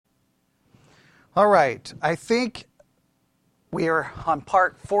All right, I think we are on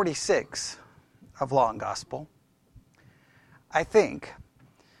part 46 of Law and Gospel. I think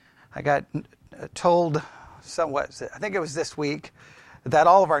I got told I think it was this week, that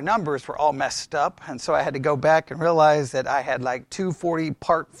all of our numbers were all messed up, and so I had to go back and realize that I had like two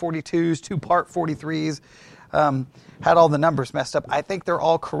part 42s, two part 43s, had all the numbers messed up. I think they're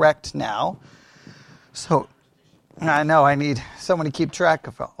all correct now. So I know I need someone to keep track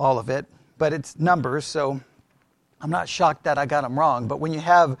of all of it, but it's numbers, so I'm not shocked that I got them wrong. But when you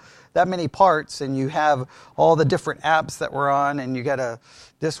have that many parts and you have all the different apps that we're on, and you got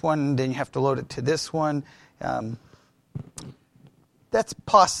this one, then you have to load it to this one,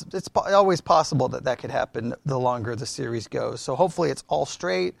 it's always possible that could happen the longer the series goes. So hopefully it's all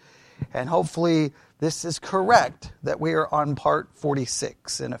straight, and hopefully this is correct that we are on part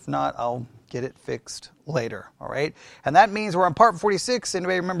 46. And if not, I'll get it fixed later, all right? And that means we're on part 46.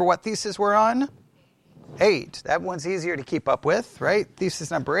 Anybody remember what thesis we're on? 8. That one's easier to keep up with, right?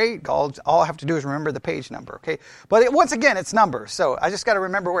 Thesis number 8. All I have to do is remember the page number, okay? But once again, it's numbers, so I just got to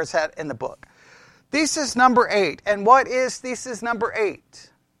remember where it's at in the book. Thesis number 8. And what is thesis number 8?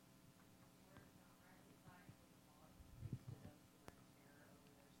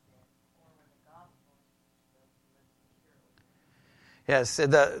 Yes,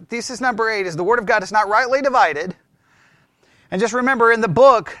 the thesis number 8 is the Word of God is not rightly divided. And just remember in the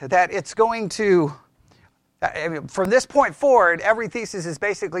book that it's going to, from this point forward, every thesis is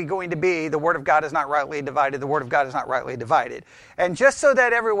basically going to be the Word of God is not rightly divided, the Word of God is not rightly divided. And just so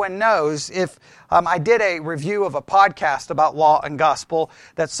that everyone knows, if I did a review of a podcast about law and gospel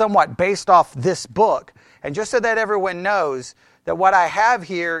that's somewhat based off this book, and just so that everyone knows that what I have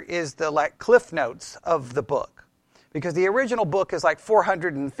here is the cliff notes of the book. Because the original book is like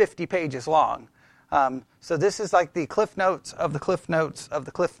 450 pages long. So this is like the cliff notes of the cliff notes of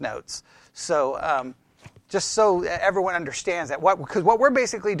the cliff notes. So just so everyone understands that. Because what we're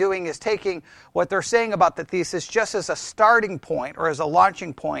basically doing is taking what they're saying about the thesis just as a starting point or as a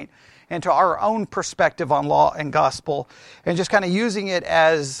launching point into our own perspective on law and gospel, and just kind of using it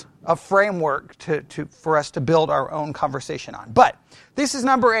as a framework for us to build our own conversation on. But thesis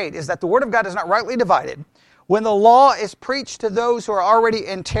number 8 is that the Word of God is not rightly divided when the law is preached to those who are already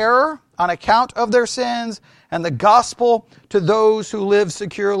in terror on account of their sins, and the gospel to those who live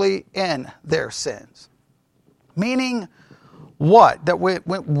securely in their sins. Meaning what? That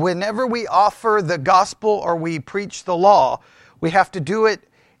whenever we offer the gospel or we preach the law, we have to do it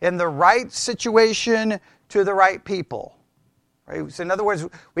in the right situation to the right people. Right? So in other words,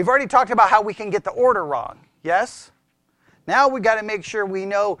 we've already talked about how we can get the order wrong. Yes? Now we've got to make sure we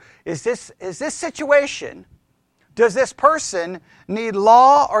know, is this situation, does this person need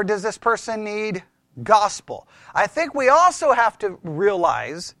law or does this person need gospel? I think we also have to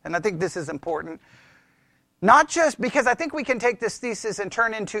realize, and I think this is important, not just because I think we can take this thesis and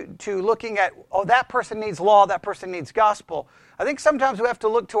turn into looking at, that person needs law, that person needs gospel. I think sometimes we have to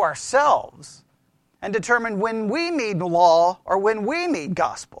look to ourselves and determine when we need law or when we need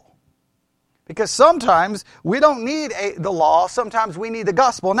gospel. Because sometimes we don't need the law, sometimes we need the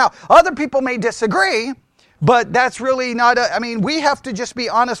gospel. Now, other people may disagree, but that's really not, we have to just be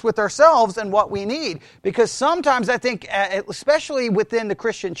honest with ourselves and what we need. Because sometimes I think, especially within the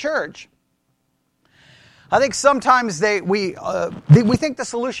Christian church, I think sometimes we think the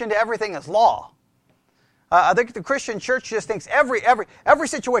solution to everything is law. I think the Christian church just thinks every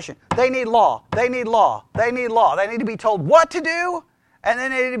situation, they need law, they need law, they need law. They need to be told what to do, and then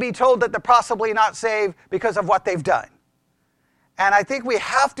they need to be told that they're possibly not saved because of what they've done. And I think we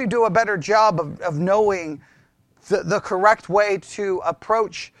have to do a better job of knowing the correct way to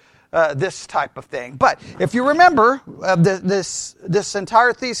approach this type of thing. But if you remember, this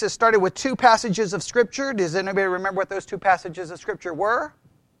entire thesis started with 2 passages of Scripture. Does anybody remember what those 2 passages of Scripture were?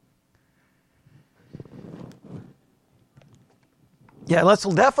 Yeah, let's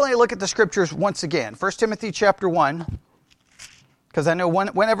definitely look at the Scriptures once again. 1 Timothy chapter 1. Because I know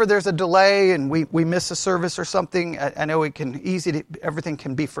whenever there's a delay and we miss a service or something, I know everything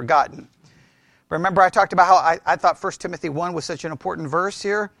can be forgotten. Remember I talked about how I thought 1 Timothy 1 was such an important verse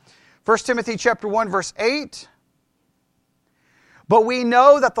here? 1 Timothy chapter 1 verse 8. But we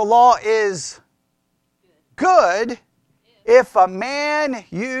know that the law is good if a man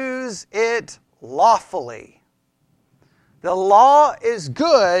use it lawfully. The law is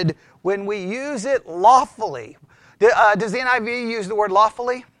good when we use it lawfully. Does the NIV use the word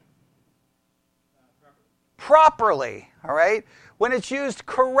lawfully? Properly, all right? When it's used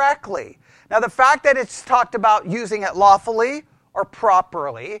correctly. Now, the fact that it's talked about using it lawfully or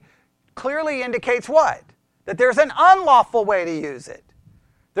properly clearly indicates what? That there's an unlawful way to use it.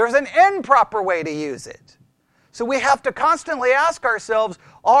 There's an improper way to use it. So we have to constantly ask ourselves,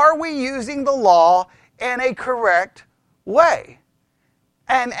 are we using the law in a correct way?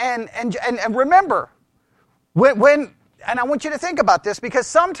 And remember, when and I want you to think about this, because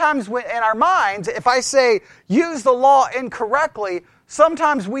sometimes in our minds, if I say use the law incorrectly,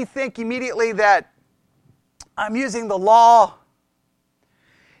 sometimes we think immediately that I'm using the law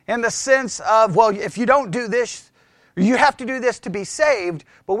in the sense of, well, if you don't do this, you have to do this to be saved,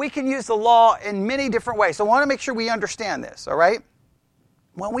 but we can use the law in many different ways. So I want to make sure we understand this, all right?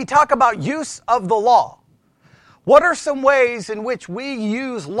 When we talk about use of the law, what are some ways in which we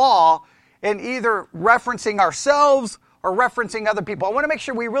use law in either referencing ourselves or referencing other people? I want to make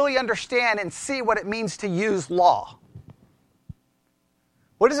sure we really understand and see what it means to use law.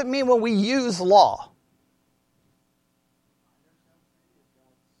 What does it mean when we use law?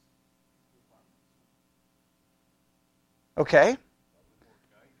 Okay.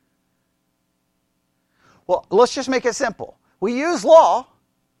 Well, let's just make it simple. We use law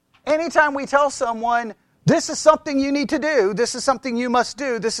anytime we tell someone, this is something you need to do, this is something you must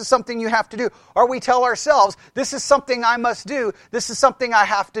do, this is something you have to do. Or we tell ourselves, this is something I must do, this is something I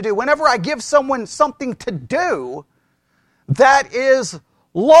have to do. Whenever I give someone something to do, that is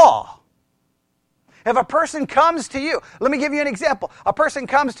law. If a person comes to you, let me give you an example. A person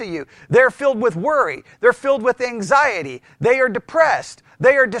comes to you, they're filled with worry, they're filled with anxiety, they are depressed,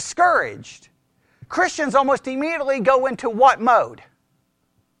 they are discouraged. Christians almost immediately go into what mode?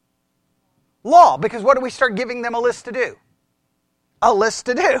 Law, because what do we start giving them a list to do? A list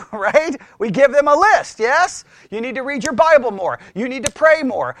to do, right? We give them a list, yes? You need to read your Bible more. You need to pray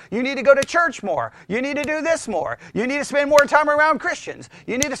more. You need to go to church more. You need to do this more. You need to spend more time around Christians.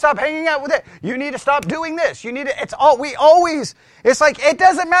 You need to stop hanging out with it. You need to stop doing this. You need to, it's like, it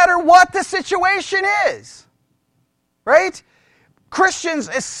doesn't matter what the situation is, right? Christians,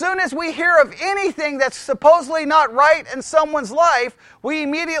 as soon as we hear of anything that's supposedly not right in someone's life, we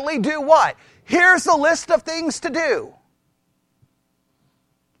immediately do what? Here's the list of things to do.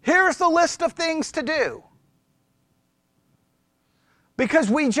 Here's the list of things to do. Because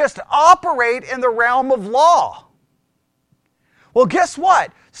we just operate in the realm of law. Well, guess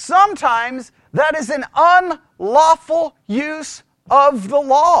what? Sometimes that is an unlawful use of the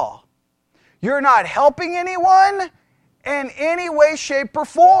law. You're not helping anyone in any way, shape, or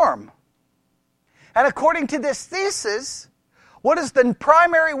form. And according to this thesis, what is the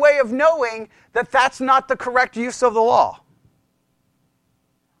primary way of knowing that that's not the correct use of the law?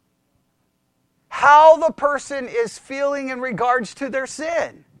 How the person is feeling in regards to their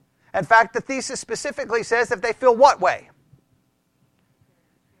sin. In fact, the thesis specifically says if they feel what way?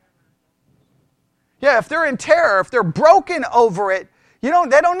 Yeah, if they're in terror, if they're broken over it, they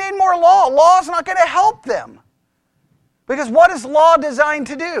don't need more law. Law is not going to help them. Because what is law designed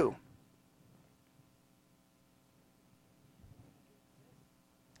to do?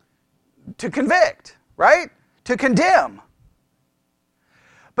 To convict, right? To condemn.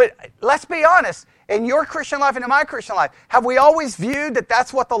 But let's be honest, in your Christian life and in my Christian life, have we always viewed that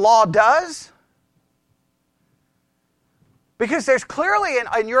that's what the law does? Because there's clearly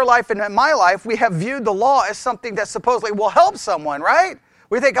in your life and in my life, we have viewed the law as something that supposedly will help someone, right?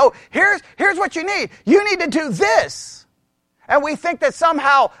 We think, oh, here's what you need. You need to do this. And we think that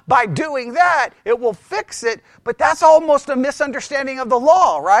somehow by doing that, it will fix it. But that's almost a misunderstanding of the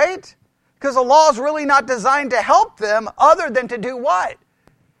law, right? Because the law is really not designed to help them other than to do what?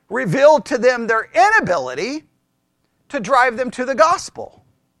 Reveal to them their inability to drive them to the gospel.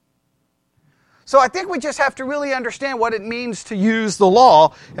 So I think we just have to really understand what it means to use the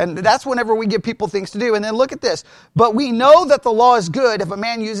law, and that's whenever we give people things to do. And then look at this. But we know that the law is good if a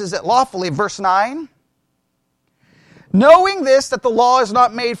man uses it lawfully. Verse 9. Knowing this, that the law is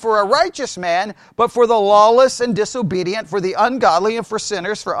not made for a righteous man, but for the lawless and disobedient, for the ungodly and for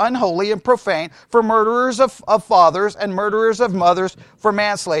sinners, for unholy and profane, for murderers of fathers and murderers of mothers, for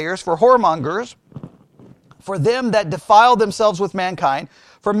manslayers, for whoremongers, for them that defile themselves with mankind,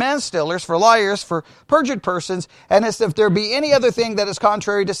 for manstealers, for liars, for perjured persons, and as if there be any other thing that is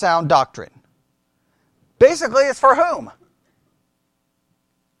contrary to sound doctrine. Basically, it's for whom?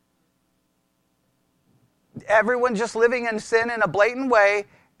 Everyone just living in sin in a blatant way,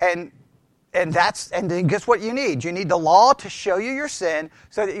 and then guess what you need? You need the law to show you your sin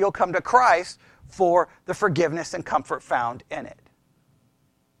so that you'll come to Christ for the forgiveness and comfort found in it.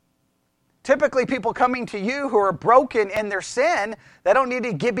 Typically, people coming to you who are broken in their sin, they don't need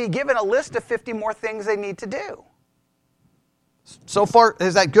to be given a list of 50 more things they need to do. So far,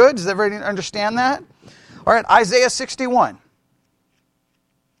 is that good? Does everybody understand that? All right, Isaiah 61.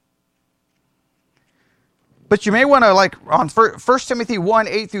 But you may want to, like, on 1 Timothy 1,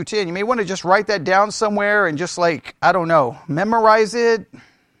 8 through 10, you may want to just write that down somewhere and just, like, I don't know, memorize it.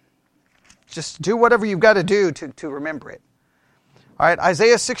 Just do whatever you've got to do to remember it. All right,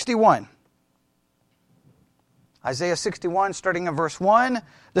 Isaiah 61. Isaiah 61, starting in verse 1.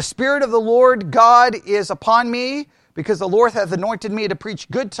 The Spirit of the Lord God is upon me, because the Lord hath anointed me to preach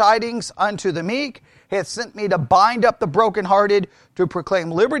good tidings unto the meek. He hath sent me to bind up the brokenhearted, to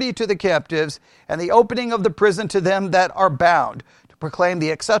proclaim liberty to the captives, and the opening of the prison to them that are bound, to proclaim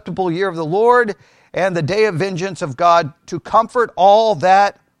the acceptable year of the Lord, and the day of vengeance of God, to comfort all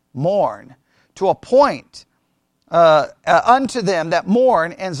that mourn, to appoint unto them that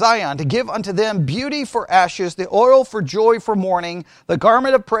mourn in Zion, to give unto them beauty for ashes, the oil for joy for mourning, the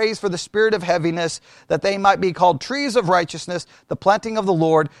garment of praise for the spirit of heaviness, that they might be called trees of righteousness, the planting of the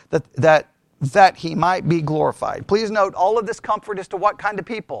Lord, that he might be glorified. Please note, all of this comfort is to what kind of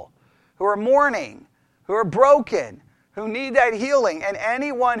people? Who are mourning, who are broken, who need that healing. And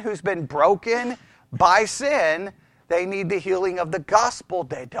anyone who's been broken by sin, they need the healing of the gospel.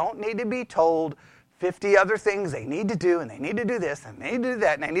 They don't need to be told 50 other things they need to do, and they need to do this, and they need to do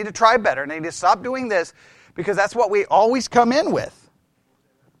that, and they need to try better, and they need to stop doing this, because that's what we always come in with.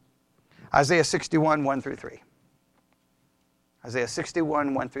 Isaiah 61, 1 through 3. Isaiah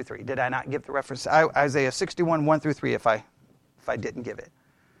 61, 1 through 3. Did I not give the reference? Isaiah 61, 1 through 3, if I didn't give it.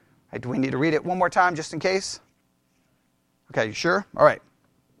 Do we need to read it one more time, just in case? Okay, you sure? All right.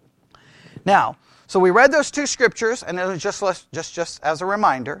 Now, so we read those two scriptures, and it was just as a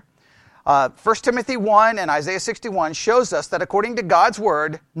reminder. 1 Timothy 1 and Isaiah 61 shows us that according to God's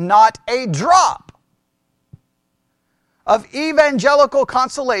word, not a drop of evangelical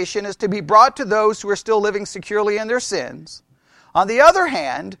consolation is to be brought to those who are still living securely in their sins. On the other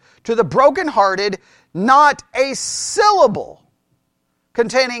hand, to the brokenhearted, not a syllable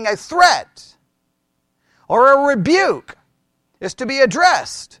containing a threat or a rebuke is to be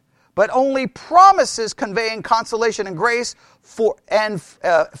addressed, but only promises conveying consolation and grace and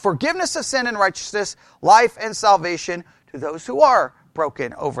forgiveness of sin and righteousness, life and salvation to those who are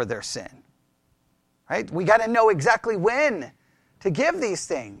broken over their sin. Right? We got to know exactly when to give these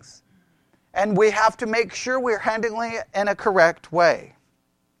things. And we have to make sure we're handling it in a correct way.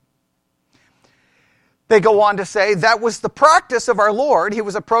 They go on to say, that was the practice of our Lord. He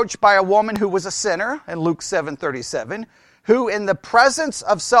was approached by a woman who was a sinner, in Luke 7:37, who in the presence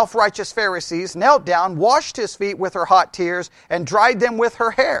of self-righteous Pharisees knelt down, washed his feet with her hot tears, and dried them with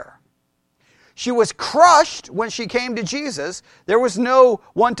her hair. She was crushed when she came to Jesus. There was no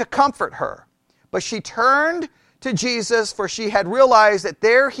one to comfort her. But she turned to Jesus, for she had realized that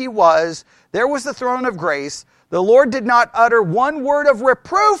there he was. There was the throne of grace. The Lord did not utter one word of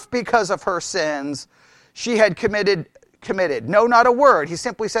reproof because of her sins she had committed. No, not a word. He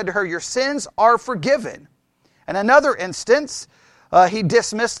simply said to her, your sins are forgiven. In another instance, he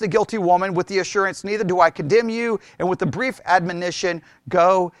dismissed the guilty woman with the assurance, neither do I condemn you, and with the brief admonition,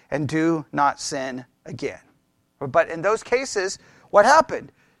 go and do not sin again. But in those cases, what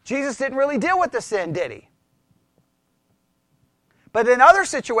happened? Jesus didn't really deal with the sin, did he? But in other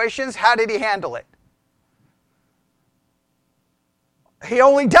situations, how did he handle it? He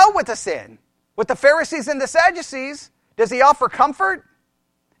only dealt with the sin. With the Pharisees and the Sadducees, does he offer comfort?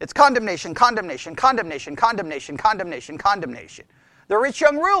 It's condemnation, condemnation, condemnation, condemnation, condemnation, condemnation. The rich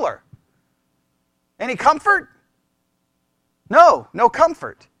young ruler. Any comfort? No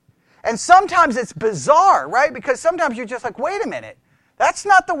comfort. And sometimes it's bizarre, right? Because sometimes you're just like, wait a minute. That's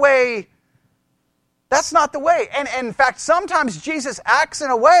not the way. And in fact, sometimes Jesus acts in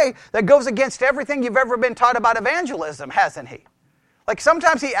a way that goes against everything you've ever been taught about evangelism, hasn't he? Like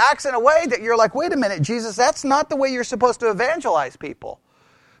sometimes he acts in a way that you're like, wait a minute, Jesus, that's not the way you're supposed to evangelize people.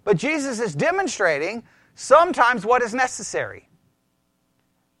 But Jesus is demonstrating sometimes what is necessary.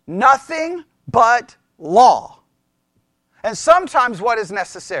 Nothing but law. And sometimes what is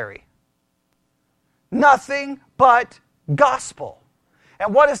necessary? Nothing but gospel.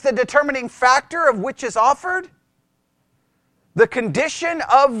 And what is the determining factor of which is offered? The condition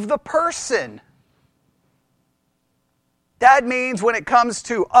of the person. That means when it comes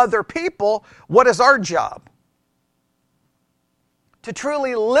to other people, what is our job? To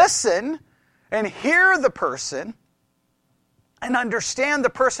truly listen and hear the person and understand the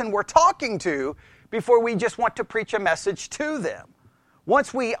person we're talking to before we just want to preach a message to them.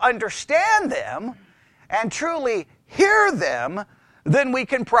 Once we understand them and truly hear them, then we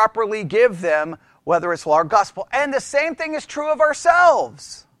can properly give them, whether it's law or gospel. And the same thing is true of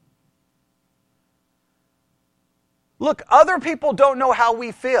ourselves. Look, other people don't know how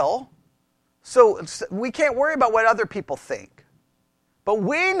we feel, so we can't worry about what other people think. But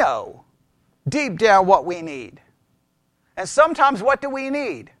we know deep down what we need. And sometimes what do we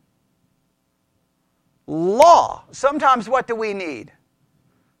need? Law. Sometimes what do we need?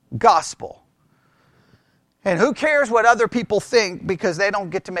 Gospel. And who cares what other people think, because they don't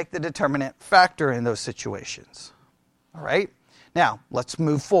get to make the determinant factor in those situations. All right? Now, let's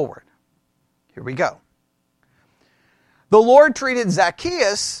move forward. Here we go. The Lord treated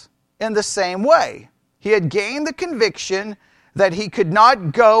Zacchaeus in the same way. He had gained the conviction that he could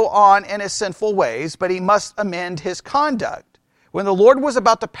not go on in his sinful ways, but he must amend his conduct. When the Lord was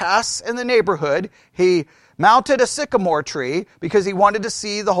about to pass in the neighborhood, he mounted a sycamore tree because he wanted to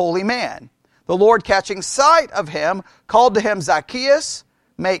see the holy man. The Lord, catching sight of him, called to him, Zacchaeus,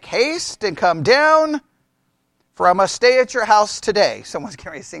 make haste and come down, for I must stay at your house today. Someone's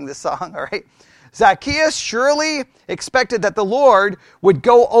getting ready to sing this song, all right? Zacchaeus surely expected that the Lord would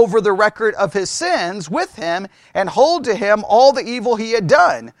go over the record of his sins with him and hold to him all the evil he had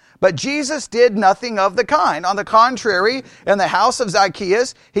done. But Jesus did nothing of the kind. On the contrary, in the house of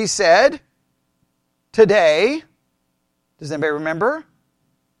Zacchaeus, he said, today, does anybody remember?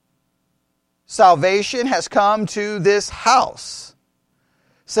 Salvation has come to this house,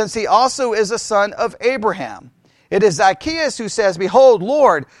 since he also is a son of Abraham. It is Zacchaeus who says, behold,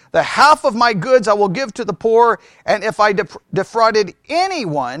 Lord, the half of my goods I will give to the poor, and if I defrauded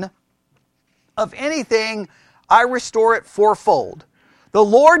anyone of anything, I restore it fourfold. The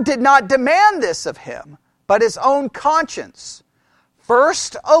Lord did not demand this of him, but his own conscience,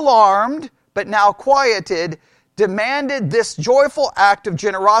 first alarmed, but now quieted, demanded this joyful act of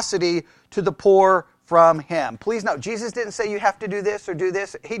generosity to the poor from him. Please note, Jesus didn't say you have to do this or do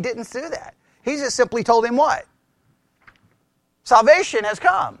this. He didn't do that. He just simply told him what? Salvation has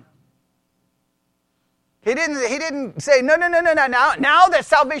come. He didn't say, no. Now that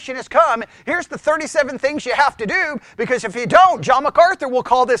salvation has come, here's the 37 things you have to do, because if you don't, John MacArthur will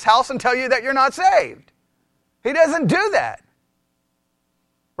call this house and tell you that you're not saved. He doesn't do that.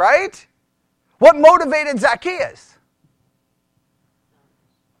 Right? What motivated Zacchaeus?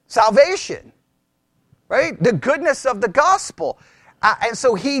 Salvation. Right? The goodness of the gospel. And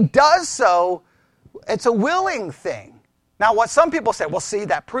so he does so. It's a willing thing. Now, what some people say, well, see,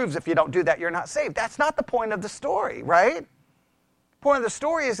 that proves if you don't do that, you're not saved. That's not the point of the story, right? The point of the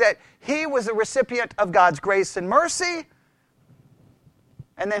story is that he was a recipient of God's grace and mercy,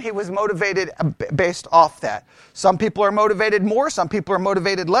 and then he was motivated based off that. Some people are motivated more, some people are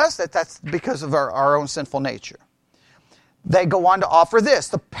motivated less. That's because of our own sinful nature. They go on to offer this.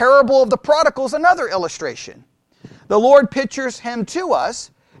 The parable of the prodigal is another illustration. The Lord pictures him to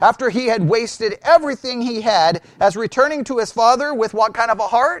us after he had wasted everything he had, as returning to his father with what kind of a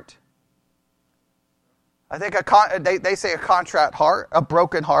heart? I think they say a contrite heart, a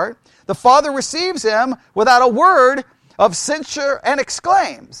broken heart. The father receives him without a word of censure and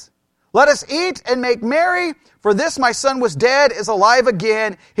exclaims, let us eat and make merry, for this my son was dead, is alive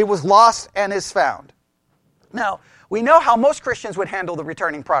again, he was lost and is found. Now, we know how most Christians would handle the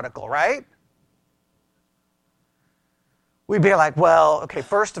returning prodigal, right? We'd be like, well, okay,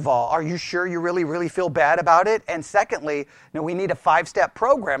 first of all, are you sure you really, really feel bad about it? And secondly, we need a 5-step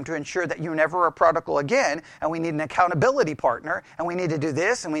program to ensure that you never are prodigal again, and we need an accountability partner, and we need to do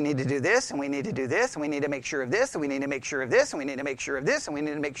this, and we need to do this, and we need to do this, and we need to make sure of this, and we need to make sure of this, and we need to make sure of this, and we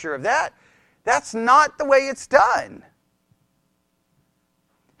need to make sure of that. That's not the way it's done.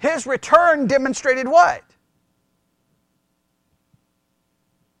 His return demonstrated what?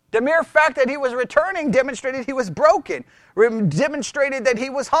 The mere fact that he was returning demonstrated he was broken, demonstrated that he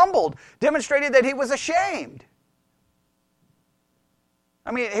was humbled, demonstrated that he was ashamed.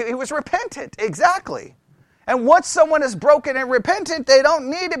 I mean, he was repentant, exactly. And once someone is broken and repentant, they don't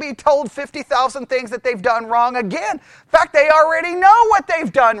need to be told 50,000 things that they've done wrong again. In fact, they already know what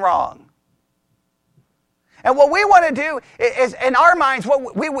they've done wrong. And what we want to do is, in our minds,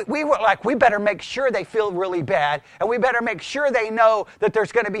 what we were like, we better make sure they feel really bad, and we better make sure they know that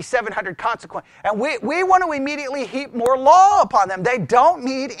there's going to be 700 consequences. And we want to immediately heap more law upon them. They don't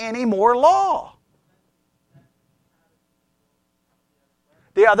need any more law.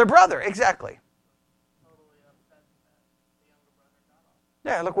 The other brother, exactly.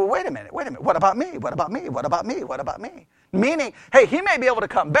 Yeah, look, well, wait a minute. What about me? What about me? What about me? What about me? Meaning, hey, he may be able to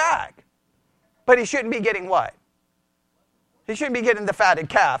come back, but he shouldn't be getting what? He shouldn't be getting the fatted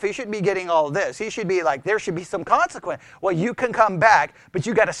calf. He shouldn't be getting all of this. He should be like, there should be some consequence. Well, you can come back, but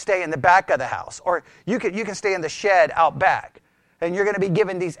you got to stay in the back of the house. Or you can stay in the shed out back. And you're going to be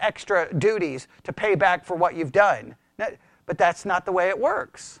given these extra duties to pay back for what you've done. But that's not the way it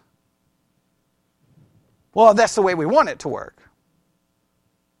works. Well, that's the way we want it to work.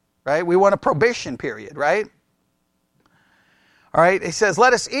 Right? We want a probation period, right? All right, he says,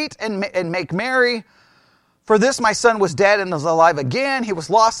 let us eat and make merry. For this my son was dead and is alive again. He was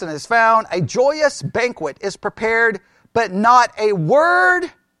lost and is found. A joyous banquet is prepared, but not a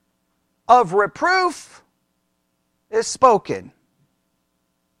word of reproof is spoken.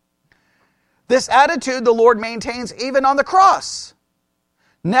 This attitude the Lord maintains even on the cross.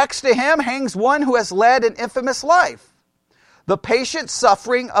 Next to him hangs one who has led an infamous life. The patient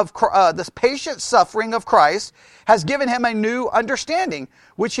suffering of Christ has given him a new understanding,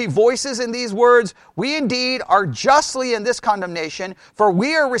 which he voices in these words, we indeed are justly in this condemnation, for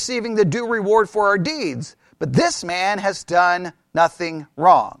we are receiving the due reward for our deeds. But this man has done nothing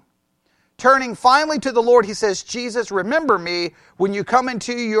wrong. Turning finally to the Lord, he says, Jesus, remember me when you come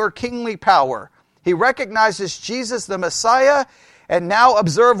into your kingly power. He recognizes Jesus the Messiah, and now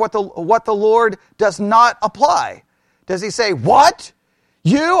observe what the Lord does not apply. Does he say, what?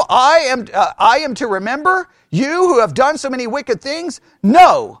 I am to remember? You who have done so many wicked things?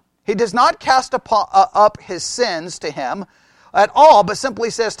 No, he does not cast up his sins to him at all, but simply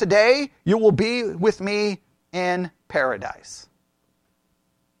says, today you will be with me in paradise.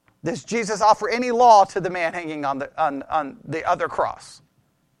 Does Jesus offer any law to the man hanging on the other cross?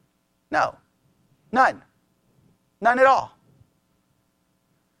 No. None. None at all.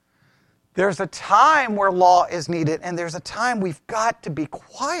 There's a time where law is needed, and there's a time we've got to be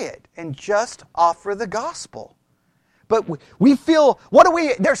quiet and just offer the gospel. But we feel,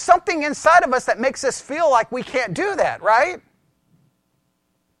 there's something inside of us that makes us feel like we can't do that, right?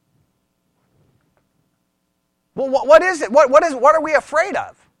 Well, what is it? What are we afraid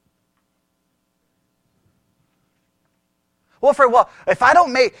of? Well, if I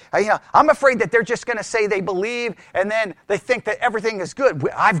don't I'm afraid that they're just going to say they believe and then they think that everything is good.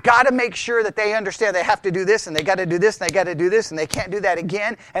 I've got to make sure that they understand they have to do this and they got to do this and they got to do this and they can't do that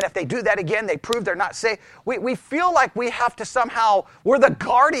again. And if they do that again, they prove they're not saved. We feel like we have to somehow, we're the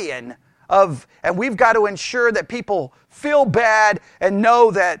guardian of, and we've got to ensure that people feel bad and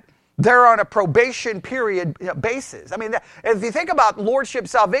know that they're on a probation period basis. I mean, if you think about lordship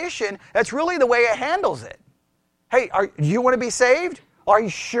salvation, that's really the way it handles it. Hey, do you want to be saved? Are you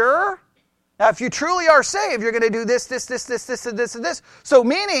sure? Now, if you truly are saved, you're going to do this, this, this, this, this, and this, and this. So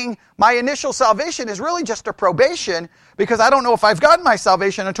meaning my initial salvation is really just a probation because I don't know if I've gotten my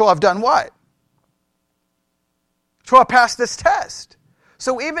salvation until I've done what? Until I pass this test.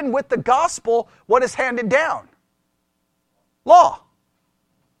 So even with the gospel, what is handed down? Law.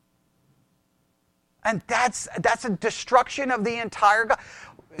 And that's a destruction of the entire gospel.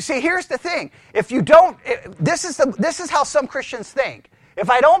 See, here's the thing. If you don't, this is how some Christians think. If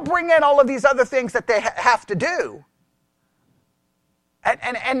I don't bring in all of these other things that they have to do,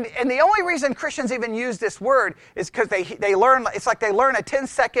 and the only reason Christians even use this word is because they learn. It's like they learn a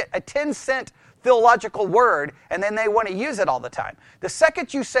 10-cent theological word, and then they want to use it all the time. The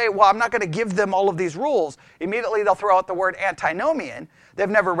second you say, well, I'm not going to give them all of these rules, immediately they'll throw out the word antinomian. They've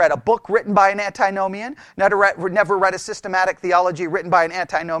never read a book written by an antinomian, never read a systematic theology written by an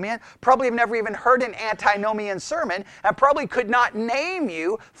antinomian, probably have never even heard an antinomian sermon, and probably could not name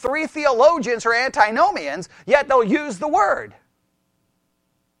you 3 theologians or antinomians, yet they'll use the word.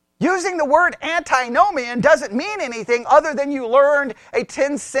 Using the word antinomian doesn't mean anything other than you learned a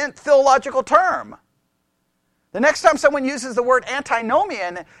 10-cent theological term. The next time someone uses the word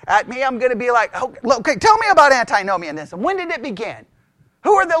antinomian at me, I'm going to be like, okay, tell me about antinomianism. When did it begin?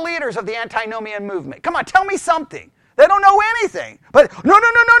 Who are the leaders of the antinomian movement? Come on, tell me something. They don't know anything. But no,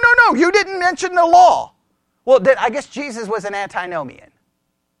 you didn't mention the law. Well, I guess Jesus was an antinomian.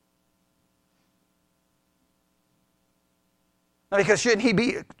 Because shouldn't he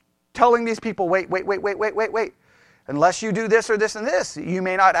be telling these people, wait. Unless you do this or this and this, you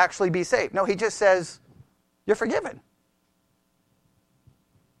may not actually be saved. No, he just says, you're forgiven.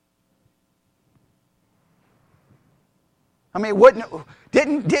 I mean,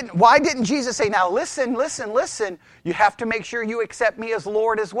 why didn't Jesus say, now listen, you have to make sure you accept me as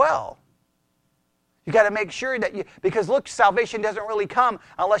Lord as well. You got to make sure that because look, salvation doesn't really come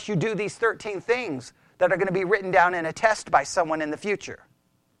unless you do these 13 things that are going to be written down in a test by someone in the future.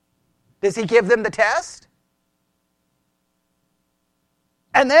 Does he give them the test?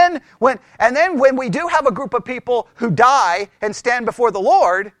 And then when we do have a group of people who die and stand before the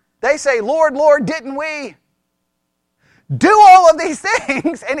Lord, they say, Lord, Lord, didn't we do all of these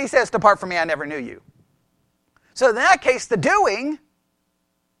things? And he says, depart from me, I never knew you. So in that case, the doing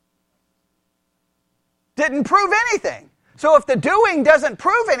didn't prove anything. So if the doing doesn't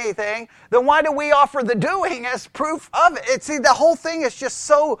prove anything, then why do we offer the doing as proof of it? See, the whole thing is just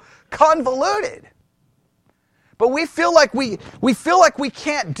so convoluted. But we feel like we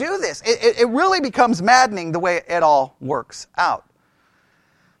can't do this. It really becomes maddening the way it all works out.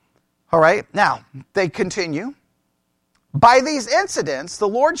 All right, now, they continue. By these incidents, the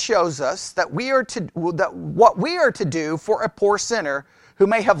Lord shows us that what we are to do for a poor sinner who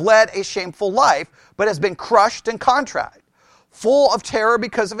may have led a shameful life, but has been crushed and contrite, full of terror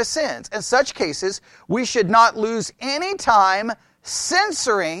because of his sins. In such cases, we should not lose any time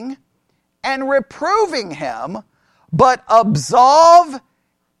censoring and reproving him, but absolve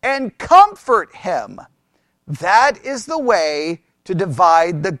and comfort him. That is the way to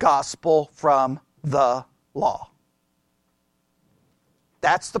divide the gospel from the law.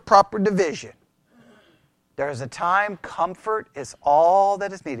 That's the proper division. There is a time comfort is all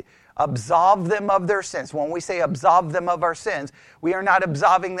that is needed. Absolve them of their sins. When we say absolve them of our sins, we are not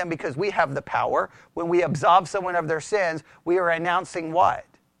absolving them because we have the power. When we absolve someone of their sins, we are announcing what?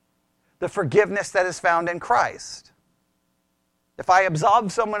 The forgiveness that is found in Christ. If I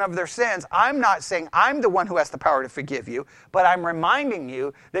absolve someone of their sins, I'm not saying I'm the one who has the power to forgive you, but I'm reminding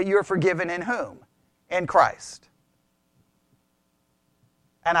you that you're forgiven in whom? In Christ.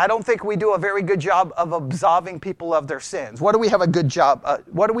 And I don't think we do a very good job of absolving people of their sins. What do we have a good job?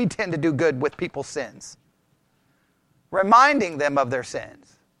 What do we tend to do good with people's sins? Reminding them of their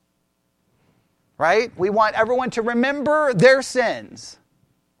sins. Right? We want everyone to remember their sins.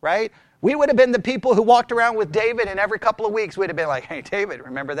 Right? We would have been the people who walked around with David, and every couple of weeks we'd have been like, hey, David,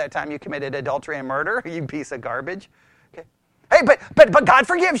 remember that time you committed adultery and murder? You piece of garbage. Okay. Hey, but God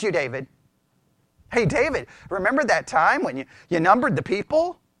forgives you, David. Hey, David, remember that time when you numbered the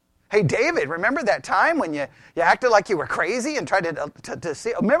people? Hey, David, remember that time when you acted like you were crazy and tried to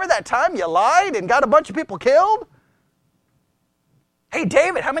see? Remember that time you lied and got a bunch of people killed? Hey,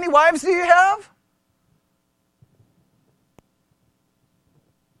 David, how many wives do you have?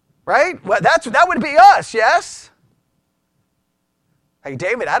 Right? Well, that would be us, yes? Hey,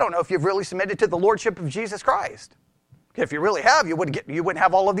 David, I don't know if you've really submitted to the lordship of Jesus Christ. If you really have, you wouldn't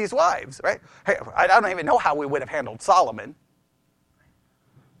have all of these wives, right? Hey, I don't even know how we would have handled Solomon.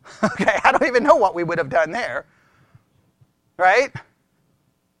 Okay, I don't even know what we would have done there. Right?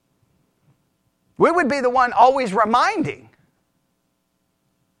 We would be the one always reminding.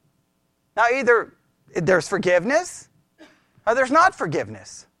 Now, either there's forgiveness or there's not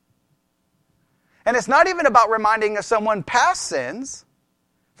forgiveness. And it's not even about reminding of someone past sins.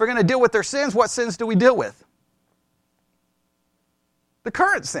 If we're going to deal with their sins, what sins do we deal with? The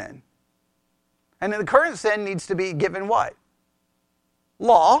current sin. And the current sin needs to be given what?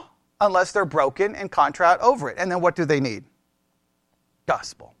 Law, unless they're broken and contrite over it. And then what do they need?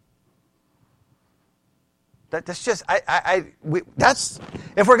 Gospel. That's just, that's,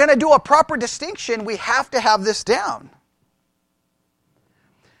 if we're going to do a proper distinction, we have to have this down.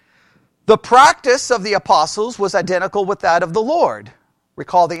 The practice of the apostles was identical with that of the Lord.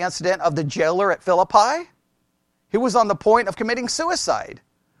 Recall the incident of the jailer at Philippi? He was on the point of committing suicide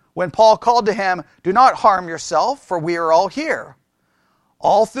when Paul called to him, "Do not harm yourself, for we are all here."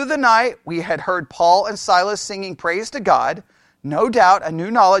 All through the night, we had heard Paul and Silas singing praise to God. No doubt a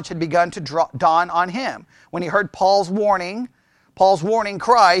new knowledge had begun to dawn on him. When he heard Paul's warning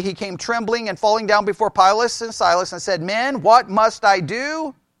cry, he came trembling and falling down before Paulus and Silas and said, "Men, what must I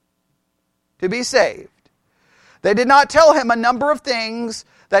do to be saved?" They did not tell him a number of things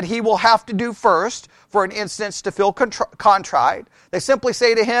that he will have to do first, for an instance, to feel contrite. They simply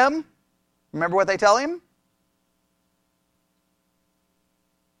say to him, remember what they tell him?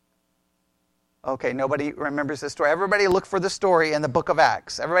 Okay, nobody remembers this story. Everybody look for the story in the book of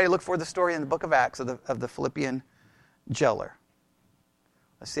Acts. Everybody look for the story in the book of Acts of the Philippian jailer.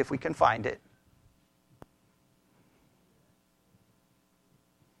 Let's see if we can find it.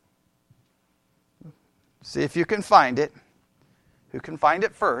 See if you can find it. Who can find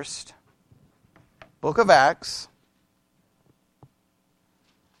it first? Book of Acts.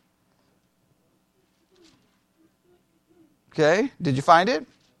 Okay, did you find it?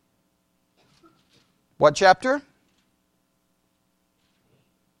 What chapter?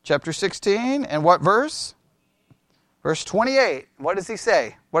 Chapter 16. And what verse? Verse 28. What does he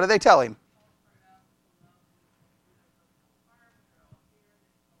say? What do they tell him?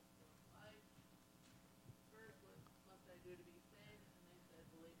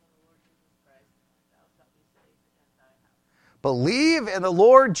 Believe in the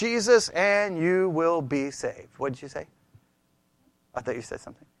Lord Jesus and you will be saved. What did you say? I thought you said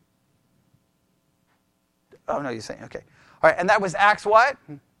something. Oh, no, you're saying, okay. All right, and that was Acts what?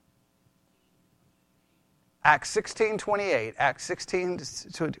 Acts 16:28. Acts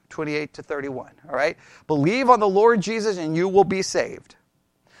 16:28 to 31. All right? Believe on the Lord Jesus and you will be saved.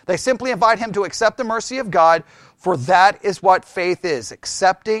 They simply invite him to accept the mercy of God, for that is what faith is,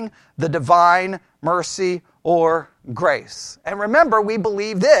 accepting the divine mercy or grace. And remember, we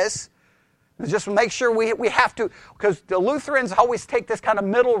believe this. Just make sure we have to, because the Lutherans always take this kind of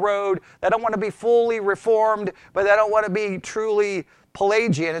middle road. They don't want to be fully Reformed, but they don't want to be truly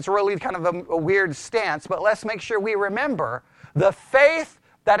Pelagian. It's really kind of a weird stance. But let's make sure we remember the faith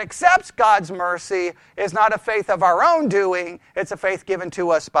that accepts God's mercy is not a faith of our own doing. It's a faith given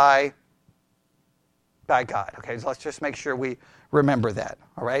to us by God. Okay, so let's just make sure we remember that.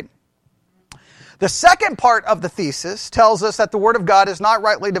 All right? The second part of the thesis tells us that the Word of God is not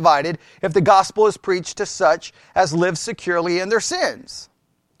rightly divided if the gospel is preached to such as live securely in their sins.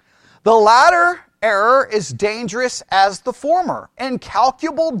 The latter error is dangerous as the former.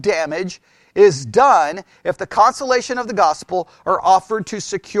 Incalculable damage is done if the consolation of the gospel are offered to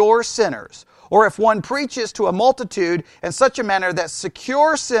secure sinners, or if one preaches to a multitude in such a manner that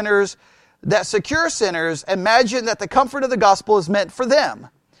secure sinners imagine that the comfort of the gospel is meant for them.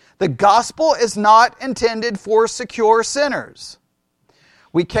 The gospel is not intended for secure sinners.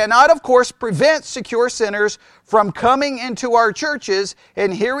 We cannot, of course, prevent secure sinners from coming into our churches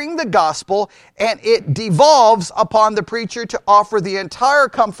and hearing the gospel, and it devolves upon the preacher to offer the entire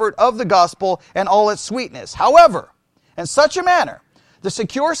comfort of the gospel and all its sweetness. However, in such a manner, the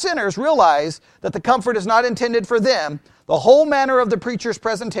secure sinners realize that the comfort is not intended for them. The whole manner of the preacher's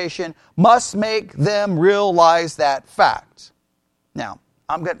presentation must make them realize that fact. Now,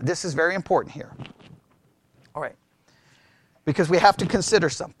 this is very important here. All right. Because we have to consider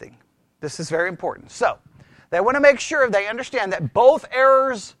something. This is very important. So, they want to make sure they understand that both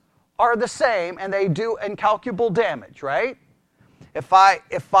errors are the same and they do incalculable damage, right? If I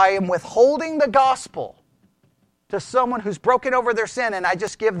am withholding the gospel to someone who's broken over their sin and I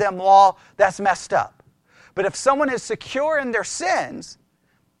just give them law, that's messed up. But if someone is secure in their sins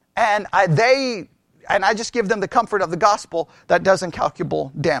and I just give them the comfort of the gospel, that does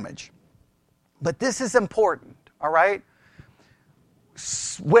incalculable damage. But this is important, all right?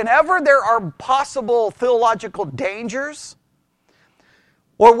 Whenever there are possible theological dangers,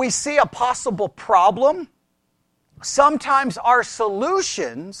 or we see a possible problem, sometimes our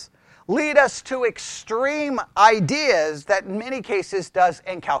solutions lead us to extreme ideas that in many cases does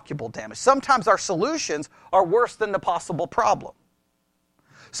incalculable damage. Sometimes our solutions are worse than the possible problem.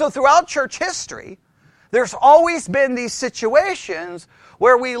 So throughout church history, there's always been these situations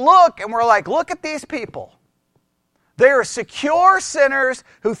where we look and we're like, look at these people. They are secure sinners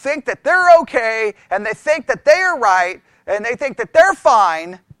who think that they're okay and they think that they are right and they think that they're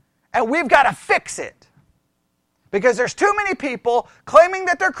fine, and we've got to fix it. Because there's too many people claiming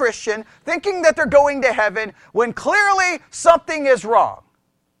that they're Christian, thinking that they're going to heaven, when clearly something is wrong.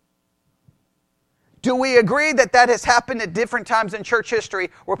 Do we agree that that has happened at different times in church history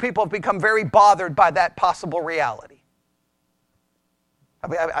where people have become very bothered by that possible reality?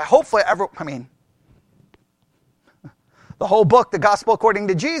 The whole book, The Gospel According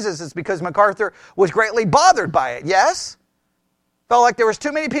to Jesus, is because MacArthur was greatly bothered by it, yes? Felt like there was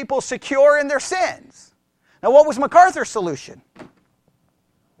too many people secure in their sins. Now, what was MacArthur's solution?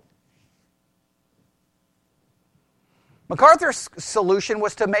 MacArthur's solution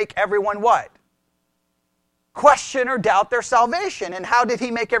was to make everyone what? Question or doubt their salvation. And how did he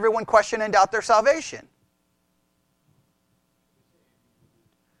make everyone question and doubt their salvation?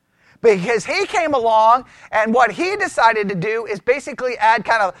 Because he came along, and what he decided to do is basically add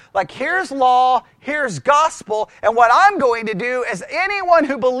kind of like, here's law, here's gospel, and what I'm going to do is anyone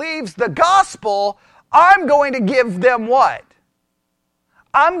who believes the gospel, I'm going to give them what?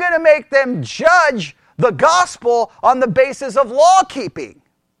 I'm going to make them judge the gospel on the basis of law keeping.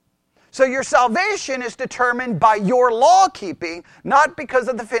 So your salvation is determined by your law keeping, not because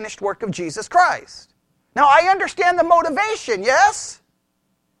of the finished work of Jesus Christ. Now, I understand the motivation, yes?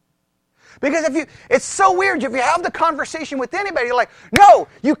 Because it's so weird, if you have the conversation with anybody, you're like, no,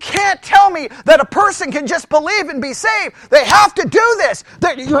 you can't tell me that a person can just believe and be saved. They have to do this.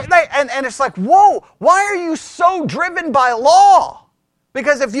 And it's like, whoa, why are you so driven by law?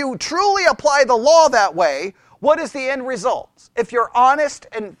 Because if you truly apply the law that way, what is the end result? If you're honest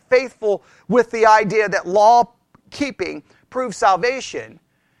and faithful with the idea that law keeping proves salvation,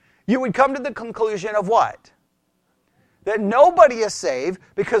 you would come to the conclusion of what? That nobody is saved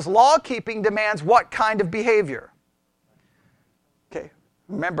because law keeping demands what kind of behavior? Okay,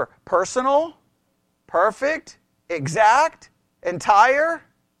 remember, personal, perfect, exact, entire,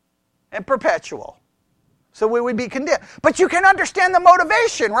 and perpetual. So we would be condemned. But you can understand the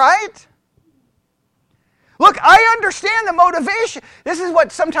motivation, right? Look, I understand the motivation. This is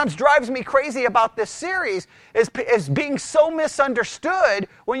what sometimes drives me crazy about this series, is being so misunderstood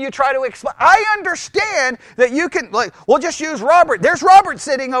when you try to explain. I understand that you can, we'll just use Robert. There's Robert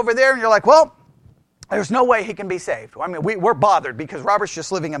sitting over there, and you're like, well, there's no way he can be saved. I mean, we're bothered because Robert's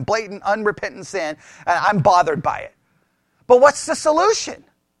just living in blatant, unrepentant sin, and I'm bothered by it. But what's the solution?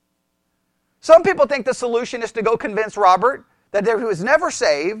 Some people think the solution is to go convince Robert that he was never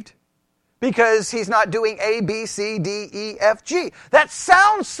saved because he's not doing A, B, C, D, E, F, G. That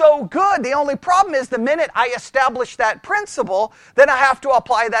sounds so good. The only problem is the minute I establish that principle, then I have to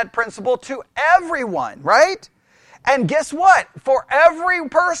apply that principle to everyone, right? And guess what? For every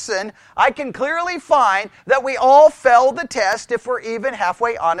person, I can clearly find that we all fail the test if we're even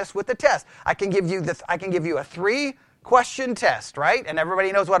halfway honest with the test. I can give you a 3-question test, right? And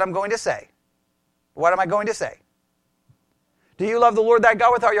everybody knows what I'm going to say. What am I going to say? Do you love the Lord thy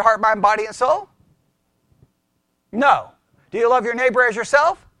God with all your heart, mind, body, and soul? No. Do you love your neighbor as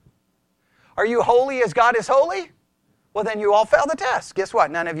yourself? Are you holy as God is holy? Well, then you all fail the test. Guess what?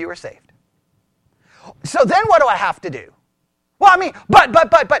 None of you are saved. So then what do I have to do? Well, I mean,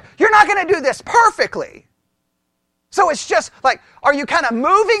 but you're not going to do this perfectly. So it's just like, are you kind of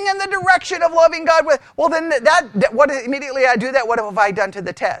moving in the direction of loving God with? Well, then what immediately I do that, what have I done to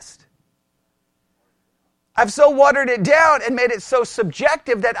the test? I've so watered it down and made it so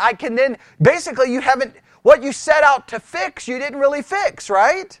subjective that I can then, basically what you set out to fix, you didn't really fix,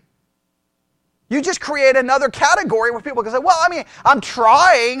 right? You just create another category where people can say, well, I mean, I'm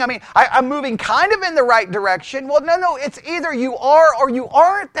trying. I mean, I'm moving kind of in the right direction. Well, no, it's either you are or you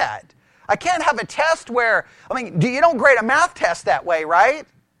aren't that. I can't have a test where, you don't grade a math test that way, right?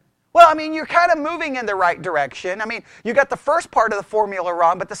 Well, I mean, you're kind of moving in the right direction. I mean, you got the first part of the formula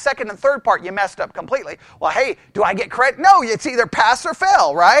wrong, but the second and third part you messed up completely. Well, hey, do I get credit? No, it's either pass or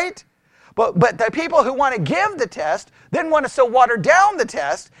fail, right? But the people who want to give the test then want to so water down the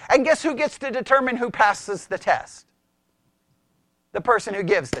test, and guess who gets to determine who passes the test? The person who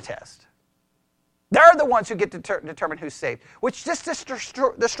gives the test. They're the ones who get to determine who's saved, which just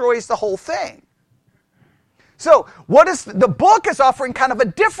destroys the whole thing. So the book is offering kind of a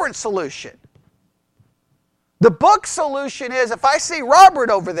different solution. The book solution is, if I see Robert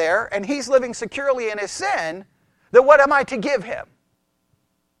over there and he's living securely in his sin, then what am I to give him?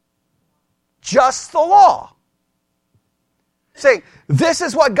 Just the law. Saying, this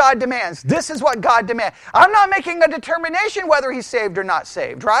is what God demands. This is what God demands. I'm not making a determination whether he's saved or not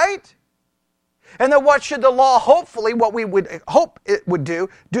saved, right? And then what should the law, hopefully, what we would hope it would do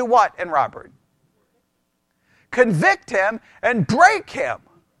what in Robert? Convict him and break him.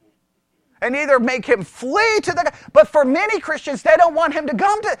 And either make him flee to the... But for many Christians, they don't want him to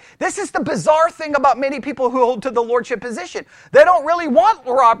come to... This is the bizarre thing about many people who hold to the lordship position. They don't really want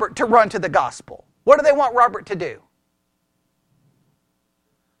Robert to run to the gospel. What do they want Robert to do?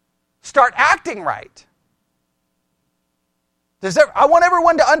 Start acting right. I want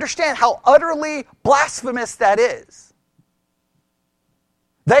everyone to understand how utterly blasphemous that is.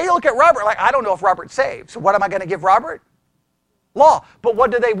 They look at Robert like, I don't know if Robert's saved. So what am I going to give Robert? Law. But what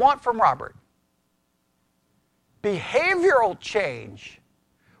do they want from Robert? Behavioral change.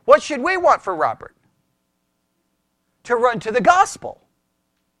 What should we want for Robert? To run to the gospel.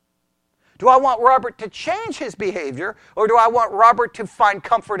 Do I want Robert to change his behavior, or do I want Robert to find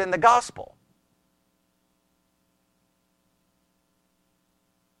comfort in the gospel?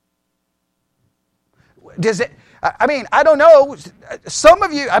 I don't know. Some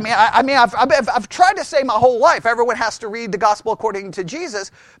of you, I've tried to say my whole life, everyone has to read the gospel according to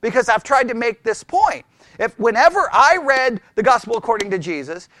Jesus, because I've tried to make this point. Whenever I read the gospel according to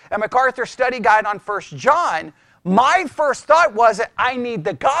Jesus and MacArthur Study Guide on 1 John, my first thought wasn't, I need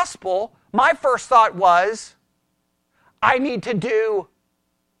the gospel. My first thought was, I need to do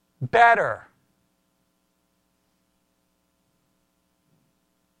better.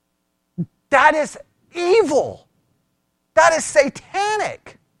 That is evil. That is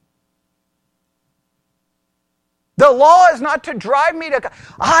satanic. The law is not to drive me to...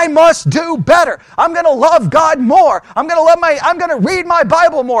 I must do better. I'm going to love God more. I'm going to read my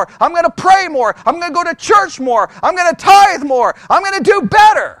Bible more. I'm going to pray more. I'm going to go to church more. I'm going to tithe more. I'm going to do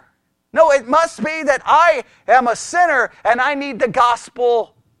better. No, it must be that I am a sinner and I need the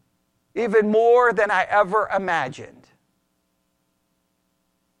gospel even more than I ever imagined.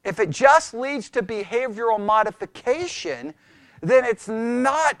 If it just leads to behavioral modification, then it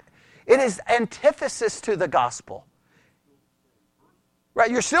is antithesis to the gospel. Right?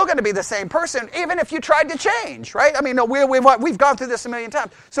 You're still going to be the same person, even if you tried to change, right? We've gone through this a million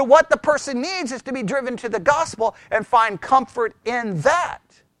times. So what the person needs is to be driven to the gospel and find comfort in that.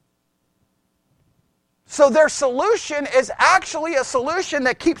 So their solution is actually a solution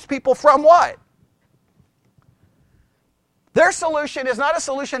that keeps people from what? Their solution is not a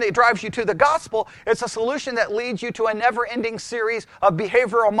solution that drives you to the gospel. It's a solution that leads you to a never-ending series of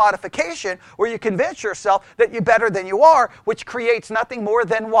behavioral modification where you convince yourself that you're better than you are, which creates nothing more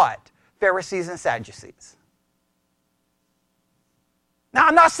than what? Pharisees and Sadducees. Now,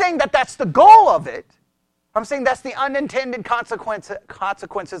 I'm not saying that that's the goal of it. I'm saying that's the unintended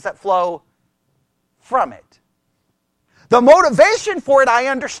consequences that flow from it. The motivation for it, I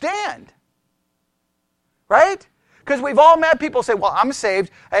understand. Right? Because we've all met people say, well, I'm saved,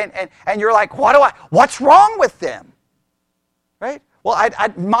 and you're like, what's wrong with them? Right? Well,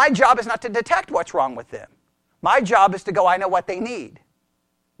 my job is not to detect what's wrong with them. My job is to go, I know what they need.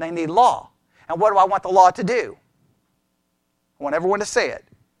 They need law. And what do I want the law to do? I want everyone to say it.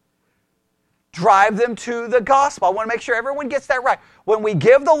 Drive them to the gospel. I want to make sure everyone gets that right. When we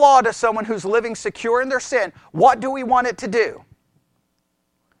give the law to someone who's living secure in their sin, what do we want it to do?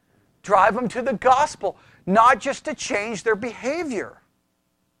 Drive them to the gospel, not just to change their behavior.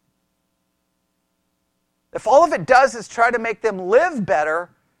 If all of it does is try to make them live better,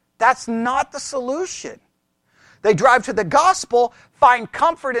 that's not the solution. They drive to the gospel, find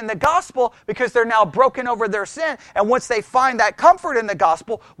comfort in the gospel because they're now broken over their sin. And once they find that comfort in the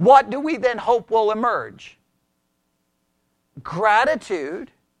gospel, what do we then hope will emerge? Gratitude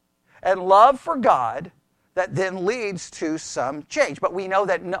and love for God that then leads to some change. But we know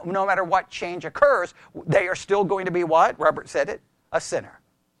that no matter what change occurs, they are still going to be what? Robert said it, a sinner.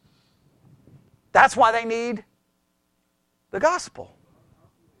 That's why they need the gospel.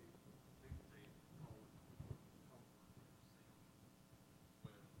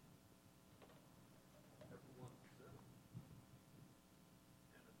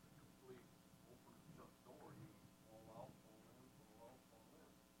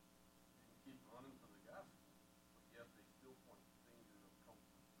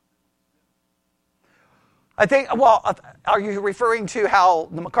 I think, well, are you referring to how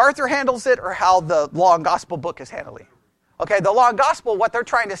the MacArthur handles it or how the Law and Gospel book is handling? Okay, the Law and Gospel, what they're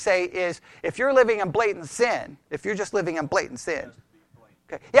trying to say is if you're living in blatant sin, if you're just living in blatant sin.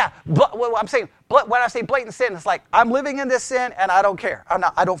 Okay, yeah, I'm saying, when I say blatant sin, it's like I'm living in this sin and I don't care.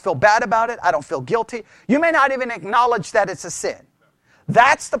 I don't feel bad about it. I don't feel guilty. You may not even acknowledge that it's a sin.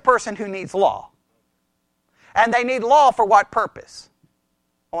 That's the person who needs law. And they need law for what purpose?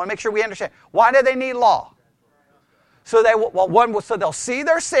 I want to make sure we understand. Why do they need law? So they'll see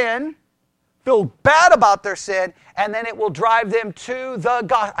their sin, feel bad about their sin, and then it will drive them to the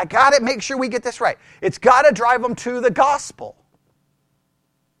gospel. I got to make sure we get this right. It's got to drive them to the gospel.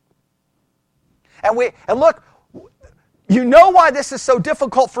 And look, you know why this is so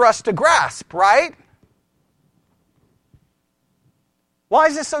difficult for us to grasp, right? Why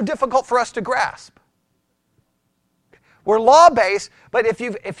is this so difficult for us to grasp? We're law-based, but if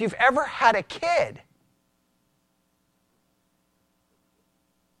you've ever had a kid,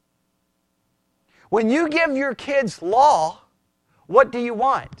 when you give your kids law, what do you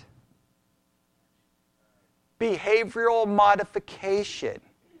want? Behavioral modification.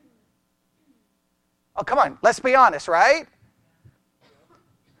 Oh, come on, let's be honest, right?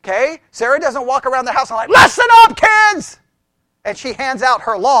 Okay? Sarah doesn't walk around the house and like, listen up, kids! And she hands out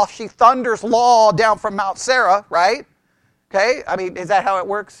her law. She thunders law down from Mount Sarah, right? Okay? I mean, is that how it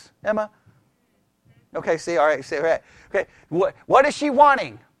works, Emma? Okay, see, all right, see, all right. Okay, what is she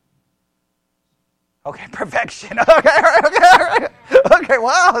wanting? Okay, perfection. Okay, all right. Okay,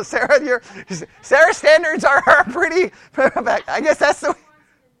 wow, Sarah, Sarah's standards are pretty perfect. I guess that's the.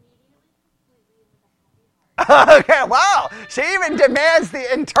 Okay, wow. She even demands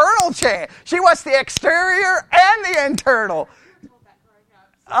the internal change. She wants the exterior and the internal.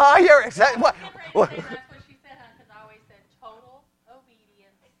 Oh, you're exactly what? That's what she said, because I always said total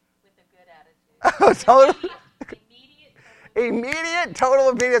obedience with a good attitude. Total. Immediate total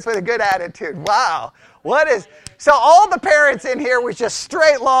obedience with a good attitude. Wow. So all the parents in here was just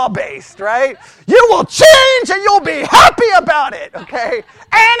straight law-based, right? You will change and you'll be happy about it, okay?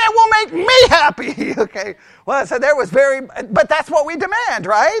 And it will make me happy, okay? Well, so there was but that's what we demand,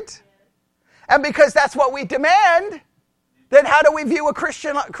 right? And because that's what we demand, then how do we view a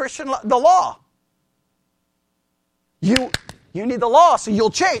Christian the law? You need the law, so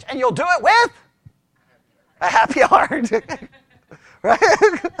you'll change, and you'll do it with a happy heart. Right?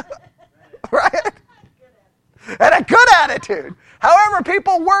 Right? And a good attitude. However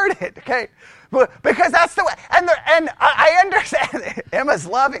people word it, okay? Because that's the way. And I understand. Emma's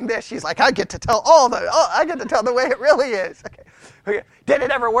loving this. She's like, I get to tell the way it really is. Okay. Did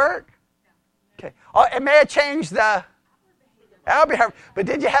it ever work? Okay. Oh, it may have changed but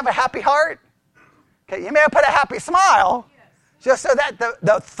did you have a happy heart? Okay, you may have put a happy smile just so that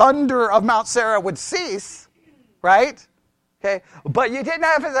the thunder of Mount Sarah would cease, right? Okay, but you didn't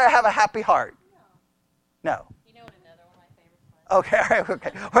have to have a happy heart. No. You know what another one of my favorites was? Okay, all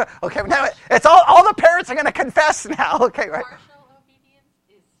right, okay. Okay, now it's all the parents are going to confess now. Okay, right. Partial obedience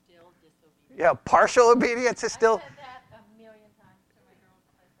is still disobedience. Yeah, partial obedience is still... I said that a million times to my girls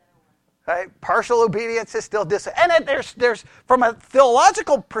if I said it once. Right? Partial obedience is still and there's from a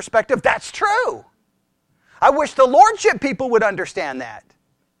theological perspective, that's true. I wish the lordship people would understand that.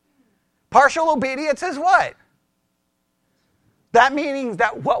 Partial obedience is what? That meaning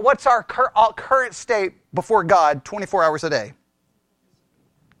that what's our current state before God 24 hours a day?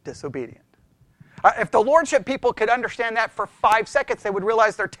 Disobedient. If the lordship people could understand that for 5 seconds, they would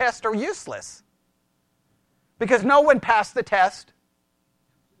realize their tests are useless. Because no one passed the test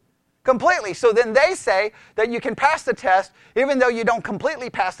completely. So then they say that you can pass the test even though you don't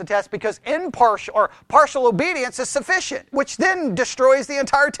completely pass the test because impartial or partial obedience is sufficient, which then destroys the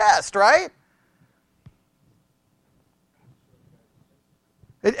entire test, right?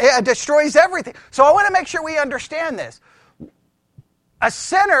 It destroys everything. So I want to make sure we understand this. A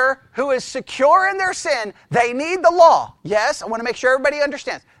sinner who is secure in their sin, they need the law. Yes, I want to make sure everybody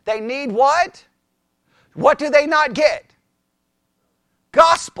understands. They need what? What do they not get?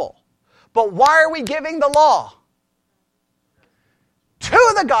 Gospel. But why are we giving the law?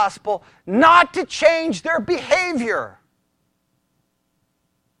 To the gospel, not to change their behavior.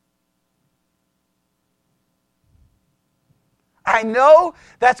 I know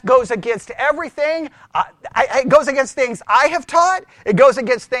that goes against everything. It goes against things I have taught. It goes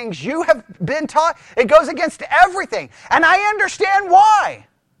against things you have been taught. It goes against everything. And I understand why.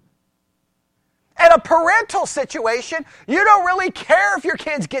 In a parental situation, you don't really care if your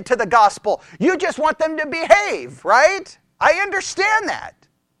kids get to the gospel. You just want them to behave, right? I understand that.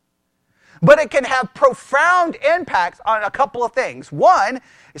 But it can have profound impacts on a couple of things. One,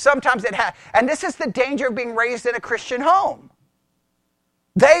 sometimes it has, and this is the danger of being raised in a Christian home.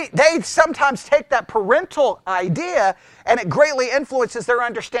 They sometimes take that parental idea and it greatly influences their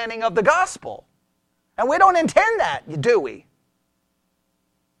understanding of the gospel. And we don't intend that, do we?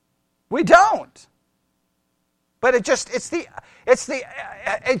 We don't. But it's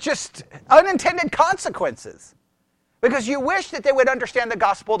just unintended consequences. Because you wish that they would understand the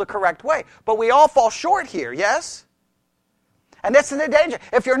gospel the correct way. But we all fall short here, yes? And this is the danger.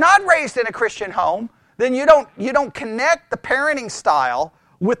 If you're not raised in a Christian home, then you don't connect the parenting style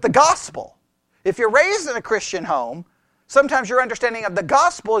with the gospel. If you're raised in a Christian home, sometimes your understanding of the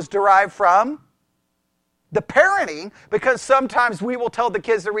gospel is derived from the parenting, because sometimes we will tell the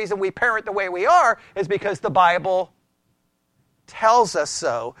kids the reason we parent the way we are is because the Bible tells us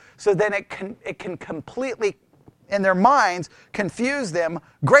so. So then it can completely, in their minds, confuse them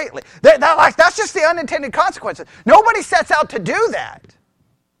greatly. That's just the unintended consequences. Nobody sets out to do that.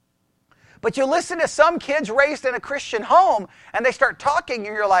 But you listen to some kids raised in a Christian home, and they start talking,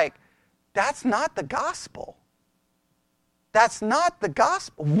 and you're like, that's not the gospel. That's not the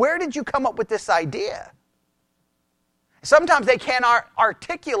gospel. Where did you come up with this idea? Sometimes they can't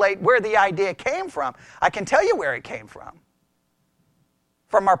articulate where the idea came from. I can tell you where it came from.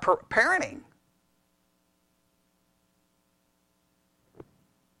 From our parenting.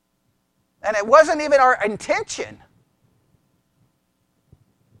 And it wasn't even our intention.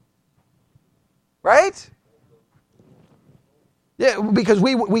 Right? Yeah, because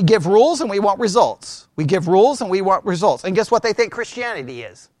we give rules and we want results. We give rules and we want results. And guess what they think Christianity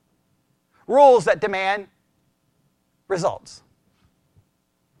is? Rules that demand results.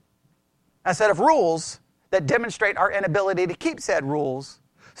 Instead of rules that demonstrate our inability to keep said rules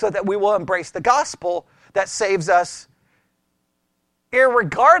so that we will embrace the gospel that saves us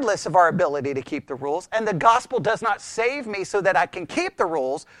irregardless of our ability to keep the rules. And the gospel does not save me so that I can keep the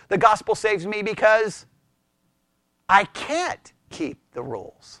rules. The gospel saves me because I can't keep the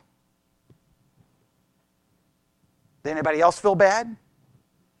rules. Did anybody else feel bad?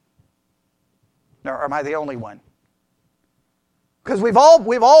 Or am I the only one? Because we've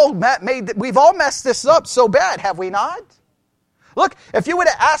all messed this up so bad, have we not? Look, if you would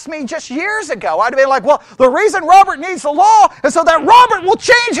have asked me just years ago, I'd have been like, well, the reason Robert needs the law is so that Robert will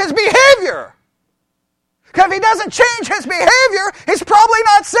change his behavior. Because if he doesn't change his behavior, he's probably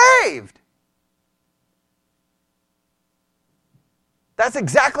not saved. That's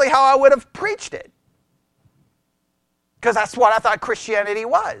exactly how I would have preached it. Because that's what I thought Christianity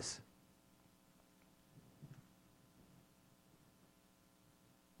was.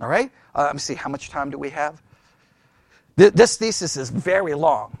 All right? Let me see, how much time do we have? This thesis is very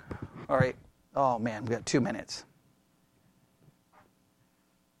long. All right. Oh, man, we got 2 minutes.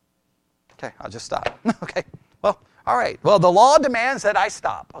 Okay, I'll just stop. Okay, well, all right. Well, the law demands that I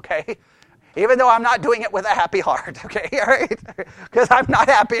stop, okay? Even though I'm not doing it with a happy heart, okay? All right? Because I'm not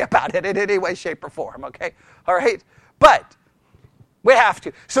happy about it in any way, shape, or form, okay? All right? But we have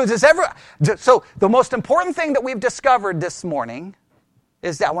to. So the most important thing that we've discovered this morning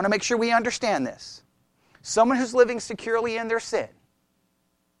is that I want to make sure we understand this. Someone who's living securely in their sin,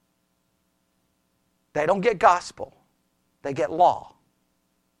 they don't get gospel. They get law.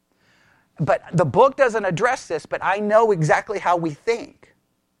 But the book doesn't address this, but I know exactly how we think.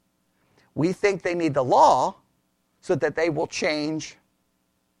 We think they need the law so that they will change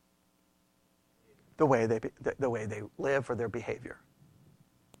the way they live or their behavior.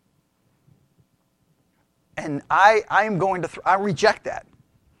 And I reject that.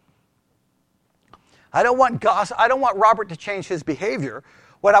 I don't want Robert to change his behavior.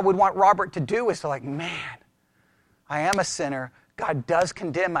 What I would want Robert to do is to man, I am a sinner. God does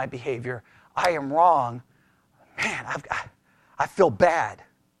condemn my behavior. I am wrong. Man, I feel bad.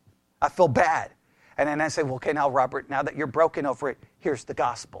 I feel bad. And then I say, well, okay, now, Robert, now that you're broken over it, here's the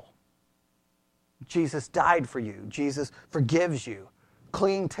gospel. Jesus died for you. Jesus forgives you.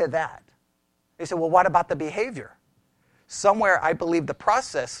 Cling to that. They say, well, what about the behavior? Somewhere, I believe the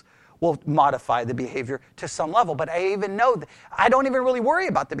process will modify the behavior to some level. But I even know that I don't even really worry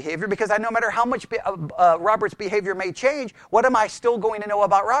about the behavior because no matter how much Robert's behavior may change, what am I still going to know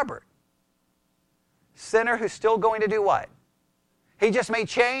about Robert? Sinner who's still going to do what? He just may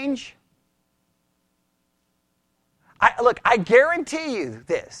change. I guarantee you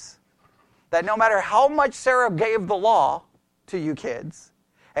this, that no matter how much Sarah gave the law to you kids,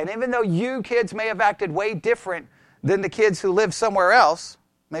 and even though you kids may have acted way different than the kids who live somewhere else,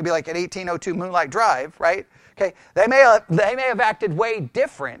 maybe like at 1802 Moonlight Drive, right? Okay, they may have acted way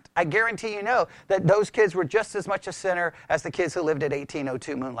different. I guarantee you know that those kids were just as much a sinner as the kids who lived at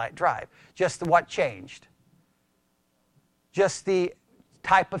 1802 Moonlight Drive. Just what changed? Just the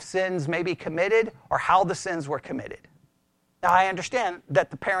type of sins maybe committed or how the sins were committed. Now, I understand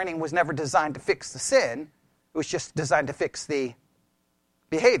that the parenting was never designed to fix the sin. It was just designed to fix the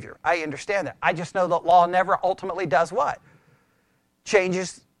behavior. I understand that. I just know that law never ultimately does what?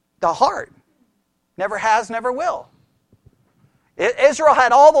 Changes the heart. Never has, never will. Israel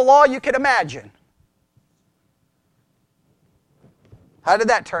had all the law you could imagine. How did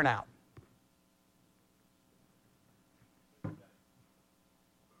that turn out?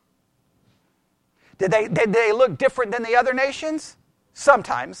 Did they look different than the other nations?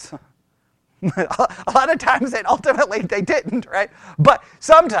 Sometimes. A lot of times, and ultimately they didn't, right? But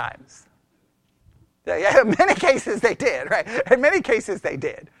sometimes. Yeah, in many cases they did, right? In many cases they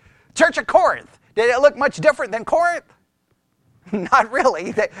did. Church of Corinth, did it look much different than Corinth? Not really.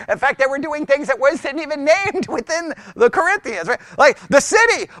 In fact, they were doing things that wasn't even named within the Corinthians, right? Like the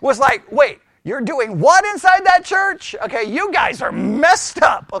city was like, wait, you're doing what inside that church? Okay, you guys are messed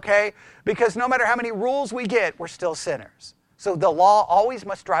up, okay? Because no matter how many rules we get, we're still sinners. So the law always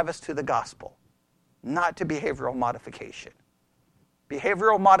must drive us to the gospel, not to behavioral modification.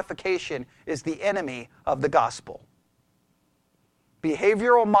 Behavioral modification is the enemy of the gospel.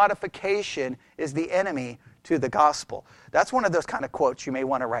 Behavioral modification is the enemy to the gospel. That's one of those kind of quotes you may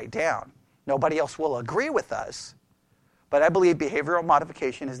want to write down. Nobody else will agree with us, but I believe behavioral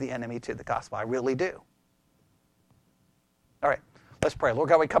modification is the enemy to the gospel. I really do. All right, let's pray. Lord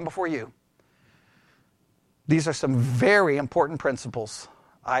God, we come before you. These are some very important principles.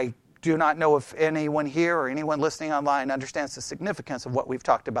 I do not know if anyone here or anyone listening online understands the significance of what we've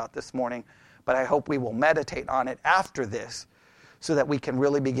talked about this morning, but I hope we will meditate on it after this so that we can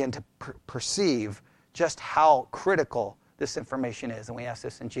really begin to perceive just how critical this information is. And we ask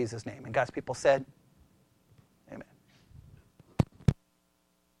this in Jesus' name. And God's people said,